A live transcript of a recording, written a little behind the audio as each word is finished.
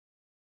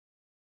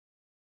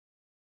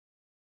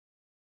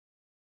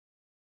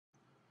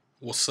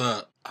What's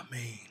up?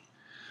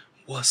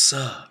 What's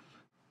up?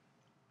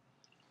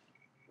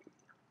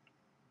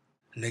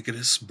 Nigga,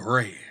 this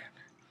bread.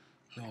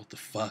 Know what the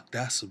fuck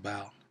that's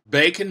about?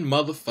 Bacon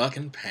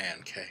motherfucking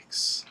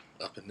pancakes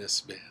up in this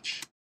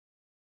bitch.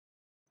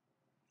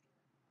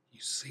 You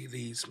see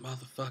these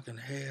motherfucking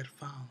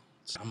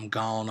headphones? I'm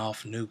gone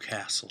off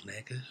Newcastle,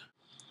 nigga.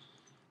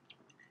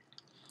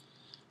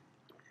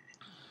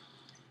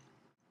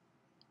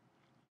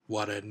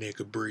 Why that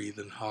nigga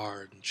breathing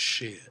hard and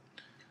shit.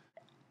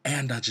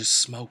 And I just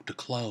smoked a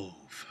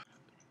clove.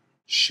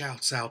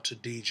 Shouts out to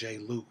DJ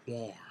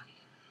Lukewarm.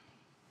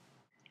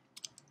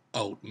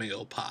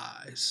 Oatmeal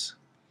pies.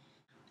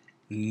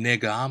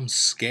 Nigga, I'm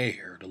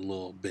scared a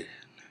little bit.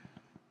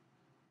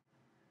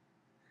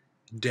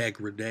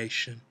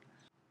 Degradation.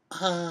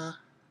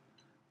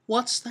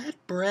 What's that,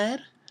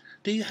 bread?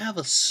 Do you have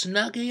a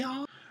Snuggie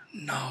on?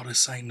 No,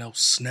 this ain't no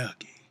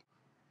Snuggie.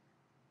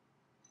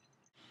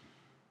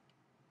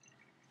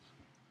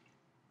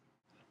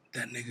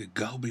 That nigga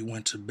Gobi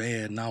went to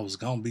bed and I was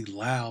gonna be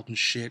loud and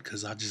shit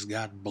cause I just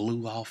got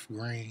blue off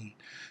green.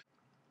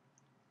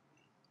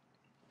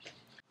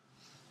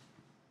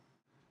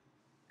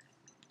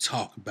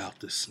 Talk about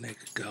this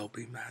nigga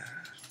Gobi, man.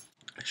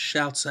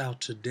 Shouts out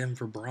to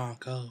Denver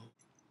Bronco.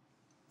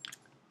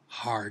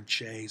 Hard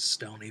J's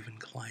don't even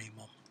claim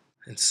him.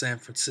 And San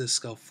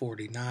Francisco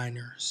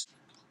 49ers.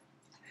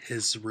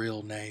 His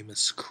real name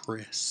is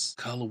Chris.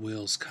 Color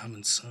Wheel's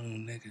coming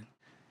soon, nigga.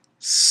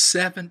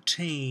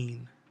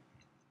 17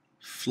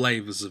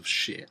 flavors of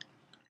shit.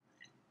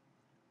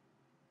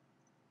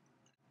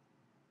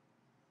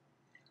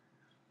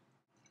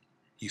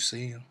 You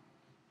see him?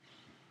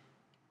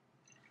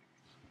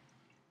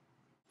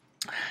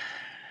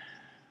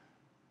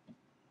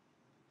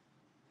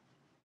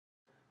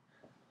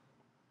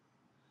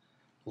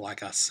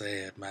 Like I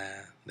said,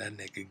 man, that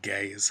nigga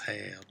gay as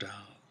hell, dog.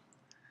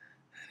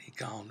 And he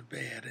gone to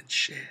bed and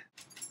shit.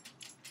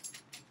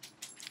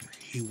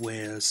 He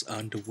wears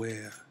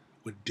underwear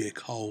with dick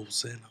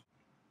holes in them.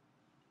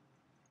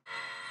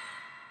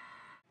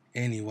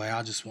 Anyway,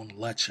 I just want to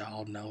let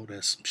y'all know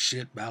there's some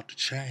shit about to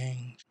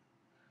change.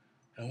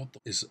 And what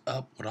the is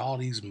up with all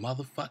these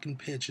motherfucking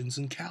pigeons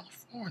in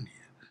California?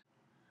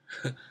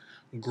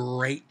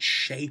 Great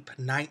shape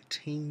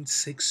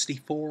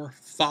 1964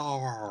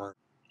 far.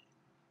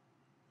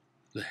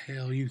 The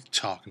hell you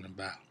talking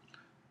about?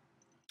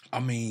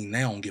 I mean,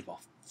 they don't give a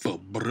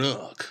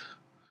fuck.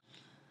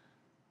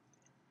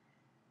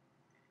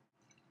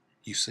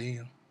 You see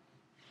him?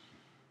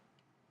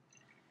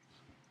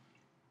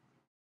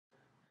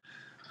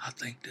 I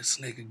think this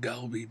nigga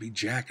Gobi be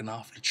jacking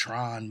off the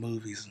Tron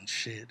movies and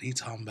shit. He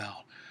talking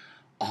about,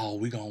 oh,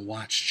 we gonna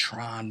watch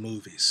Tron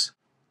movies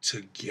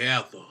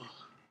together.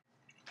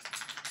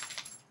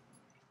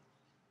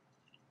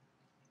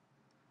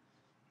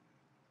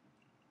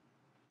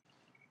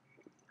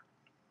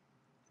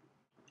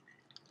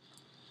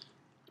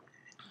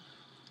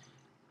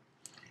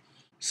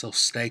 So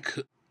stay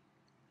cool.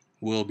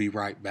 We'll be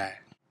right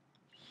back.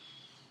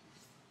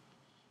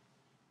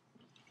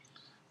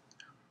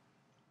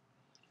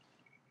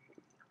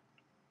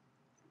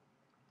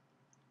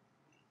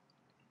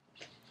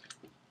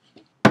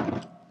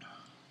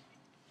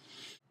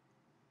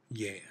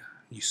 Yeah,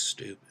 you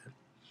stupid.